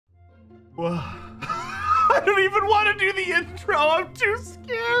Well, I don't even want to do the intro. I'm too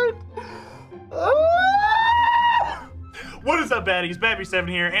scared. What is up, baddies? BadBeats7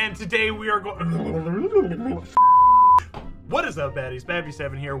 here, and today we are going... What is up, baddies?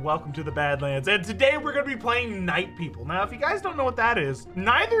 BadBeats7 here. Welcome to the Badlands, and today we're going to be playing Night People. Now, if you guys don't know what that is,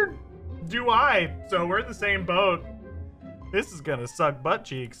 neither do I, so we're in the same boat. This is going to suck butt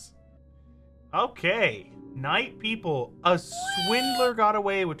cheeks. Okay. Night People. A swindler got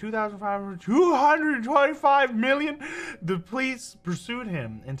away with $225 million. The police pursued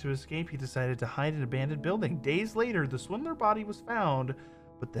him, and to escape, he decided to hide in an abandoned building. Days later, the swindler body was found,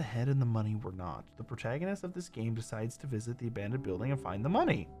 but the head and the money were not. The protagonist of this game decides to visit the abandoned building and find the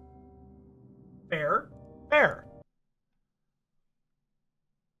money. Fair? Fair.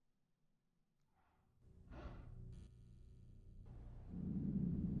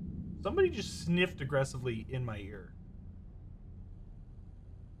 Somebody just sniffed aggressively in my ear.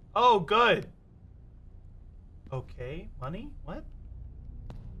 Oh, good. Okay, money? What?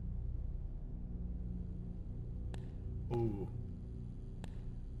 Ooh.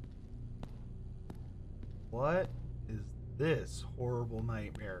 What is this horrible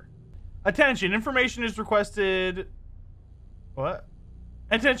nightmare? Attention, information is requested. What?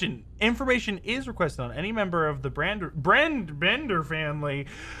 Attention, information is requested on any member of the Bender family.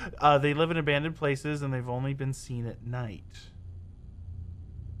 They live in abandoned places and they've only been seen at night.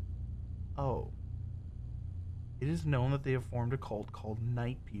 Oh. It is known that they have formed a cult called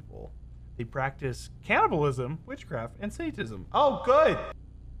Night People. They practice cannibalism, witchcraft, and Satanism. Oh, good!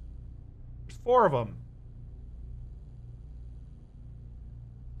 There's 4 of them.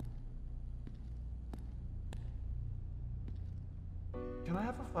 Can I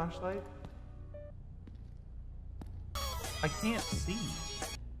have a flashlight? I can't see.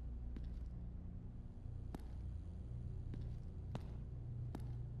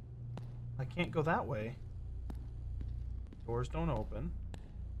 I can't go that way. Doors don't open.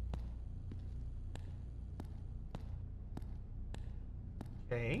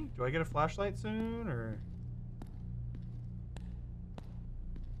 Okay, do I get a flashlight soon, or?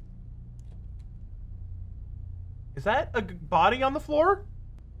 Is that a body on the floor?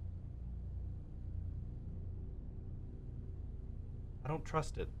 I don't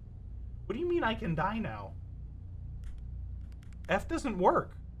trust it. What do you mean I can die now? F doesn't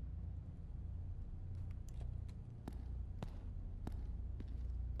work.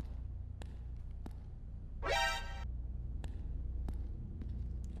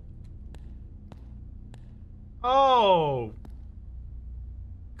 Oh.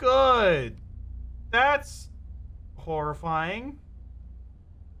 Good. That's horrifying.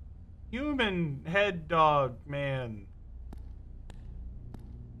 Human head dog man.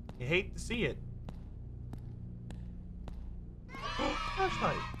 You hate to see it.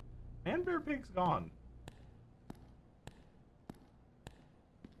 Flashlight. Man Bear Pig's gone.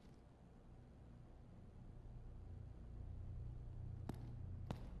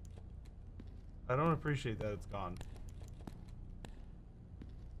 I don't appreciate that it's gone.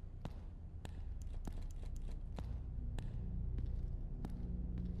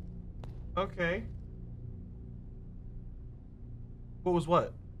 Okay. What was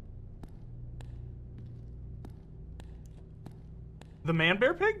what? The Man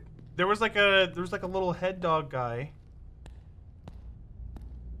Bear Pig? There was like a little head dog guy.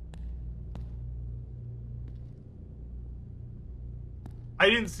 I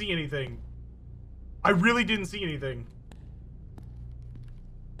didn't see anything. I really didn't see anything.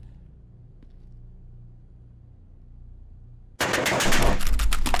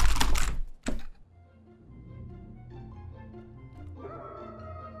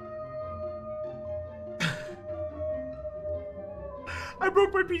 I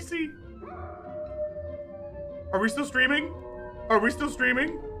broke my PC. Are we still streaming? Are we still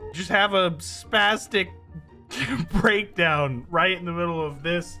streaming? Just have a spastic breakdown right in the middle of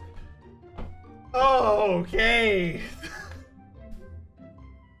this. Oh, okay.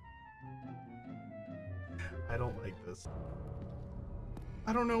 I don't like this.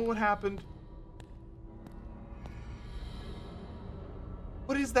 I don't know what happened.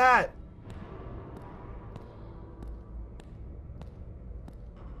 What is that?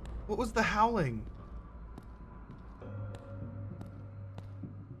 What was the howling?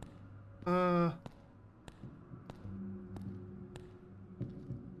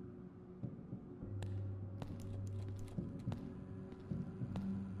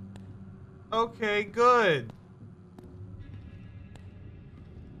 Okay, good.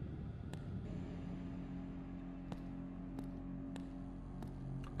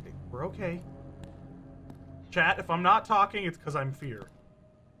 Okay, we're okay. Chat, if I'm not talking, it's because I'm fear.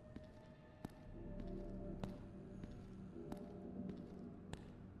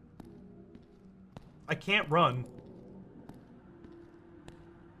 I can't run.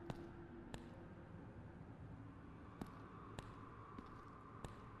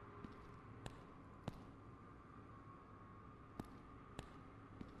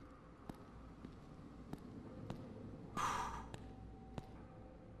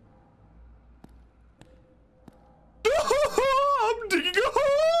 I'm digging a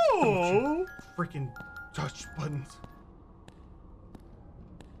hole! Freaking touch buttons.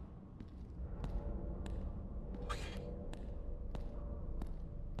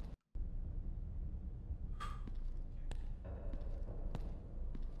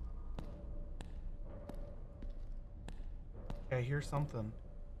 Okay, I hear something.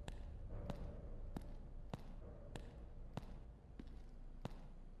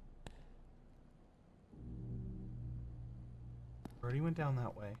 Already went down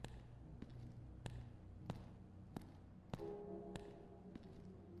that way.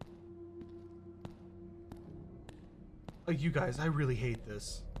 Oh, you guys, I really hate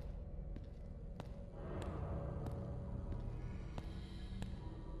this.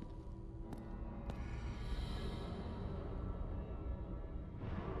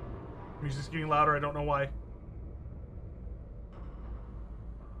 Music's getting louder, I don't know why.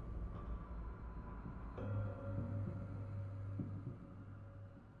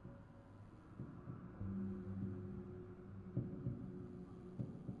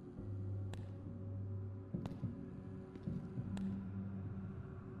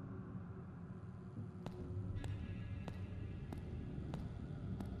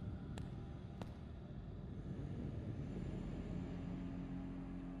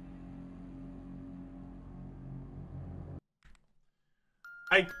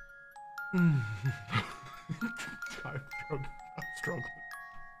 I'm struggling.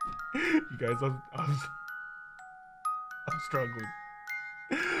 You guys, I'm struggling.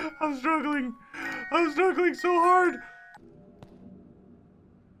 I'm struggling. I'm struggling so hard.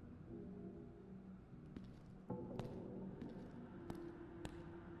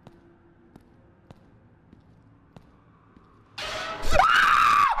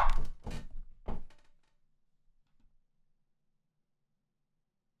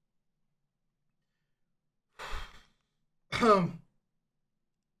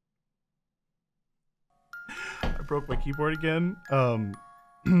 I broke my keyboard again. Oh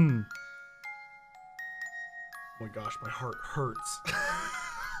my gosh, my heart hurts.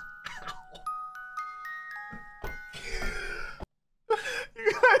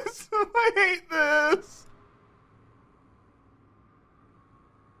 You guys, I hate this.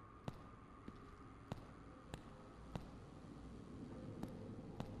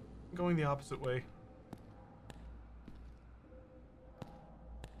 I'm going the opposite way.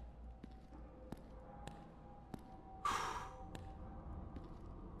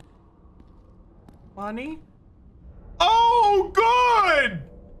 Money? Oh, good!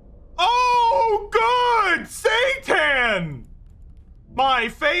 Oh, good! Satan! My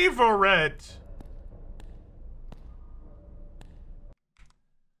favorite!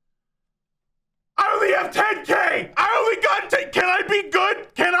 I only have 10K! I only got 10. Can I be good?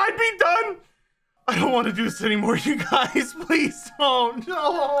 Can I be done? I don't want to do this anymore, you guys. Please don't.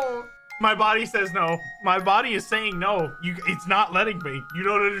 No. My body says no. My body is saying no. It's not letting me. You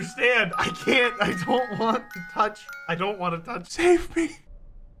don't understand. I can't. I don't want to touch. I don't want to touch. Save me.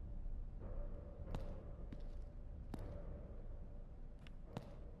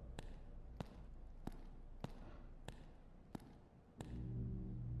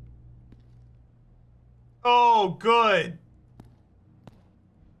 Oh, good.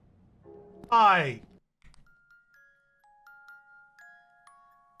 Hi.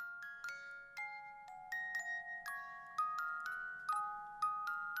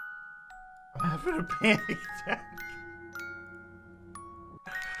 I'm having a panic attack.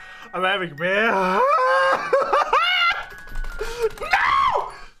 I'm having a panic.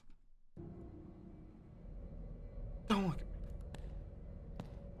 No! Don't look at me.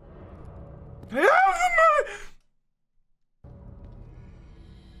 Can I have the money?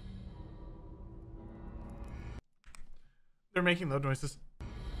 They're making loud noises.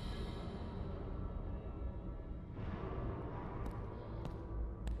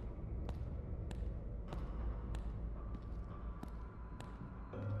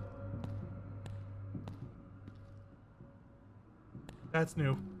 That's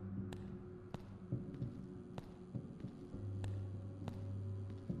new.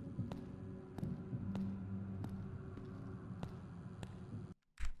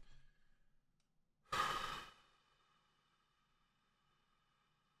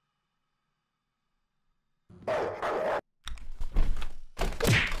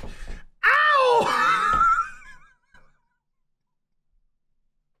 Ow!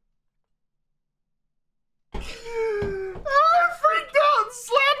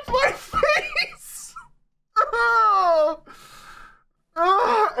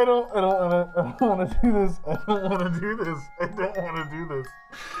 don't want to do this. I don't want to do this. I don't want to do this.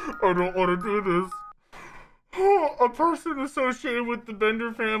 I don't want to do this. A person associated with the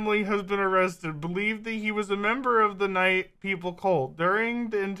Bender family has been arrested, believed that he was a member of the Night People cult. During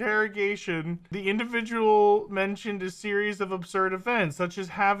the interrogation, the individual mentioned a series of absurd events, such as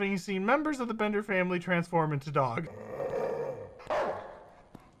having seen members of the Bender family transform into dogs.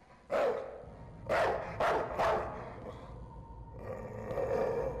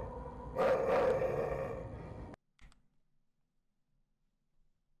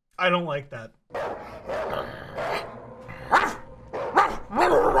 I don't like that. I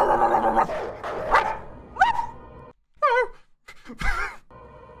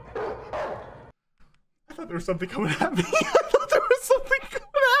thought there was something coming at me. I thought there was something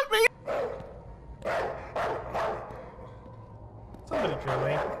coming at me. Somebody kill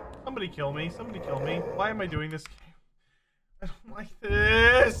me. Somebody kill me. Somebody kill me. Why am I doing this game? I don't like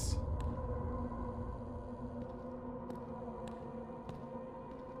this.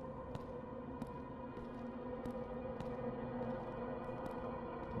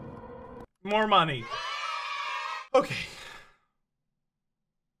 More money. Okay.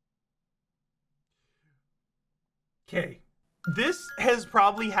 Okay. This has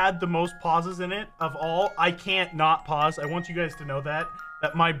probably had the most pauses in it of all. I can't not pause. I want you guys to know that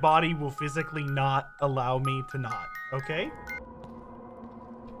my body will physically not allow me to not. Okay?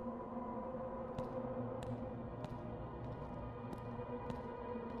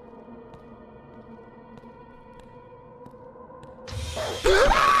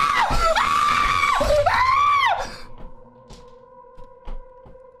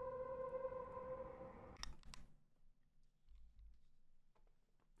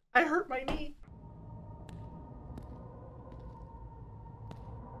 I hurt my knee.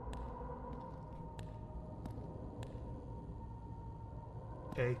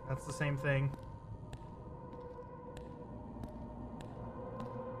 Okay, that's the same thing.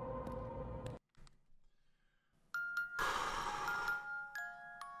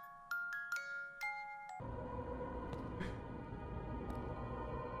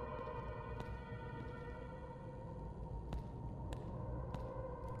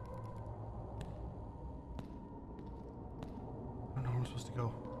 I don't know where I'm supposed to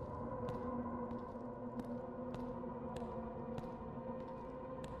go.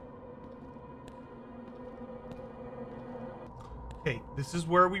 Okay, this is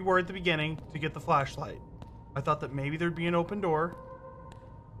where we were at the beginning to get the flashlight. I thought that maybe there'd be an open door.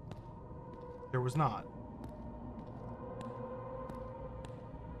 There was not.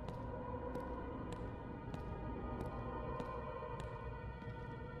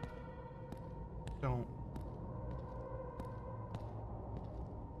 Don't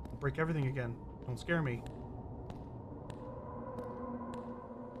break everything again. Don't scare me.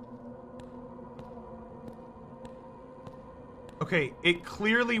 Okay, it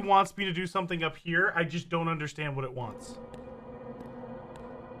clearly wants me to do something up here. I just don't understand what it wants.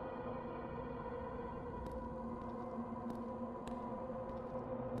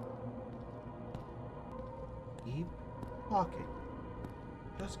 Keep walking.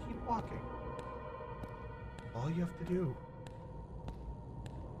 Just keep walking. All you have to do.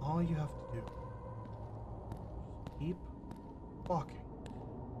 All you have to do. Keep walking.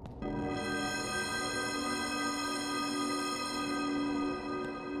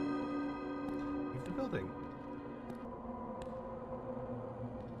 Building.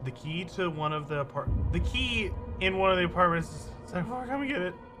 The key to one of the the key in one of the apartments is like, oh, come and get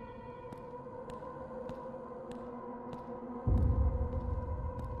it.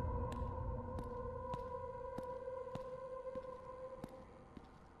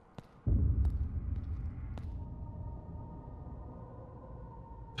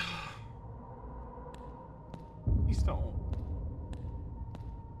 Please don't.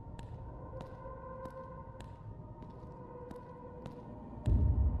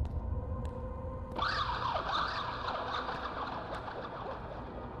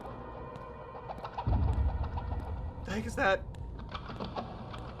 The heck is that?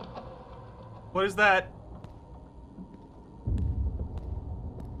 What is that?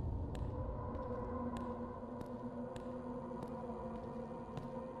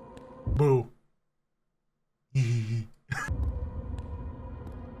 Boo.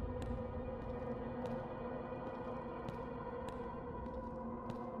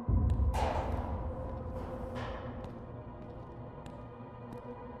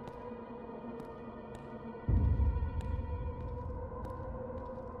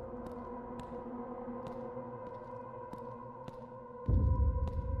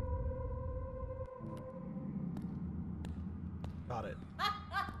 Got it.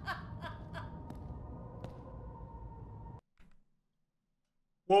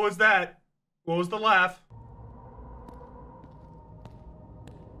 What was that? What was the laugh?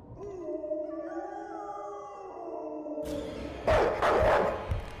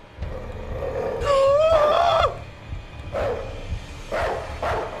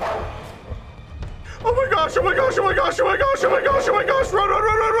 Oh my gosh, oh my gosh, oh my gosh, oh my gosh, oh my gosh, oh my gosh, run, run,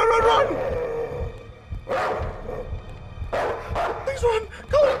 run, run, run, run, run! Please run,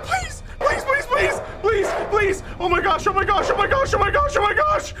 go, please, please, please, please, please, please, oh my gosh, oh my gosh, oh my gosh, oh my gosh, oh my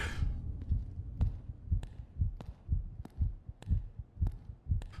gosh!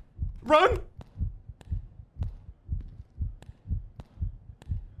 Run!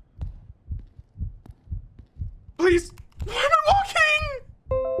 Please, why am I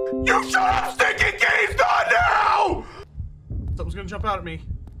walking? You shut up, stinking games, not now! Something's gonna jump out at me.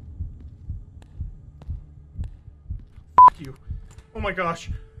 Fuck you. Oh my gosh.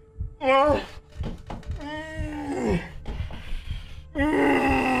 Oh.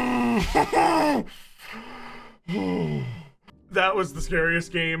 That was the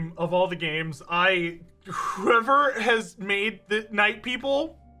scariest game of all the games. Whoever has made the Night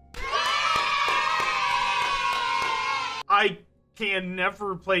People, I can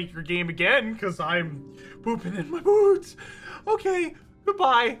never play your game again because I'm pooping in my boots. Okay,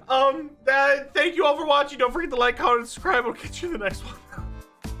 goodbye. Thank you all for watching. Don't forget to like, comment, and subscribe. I'll catch you in the next one.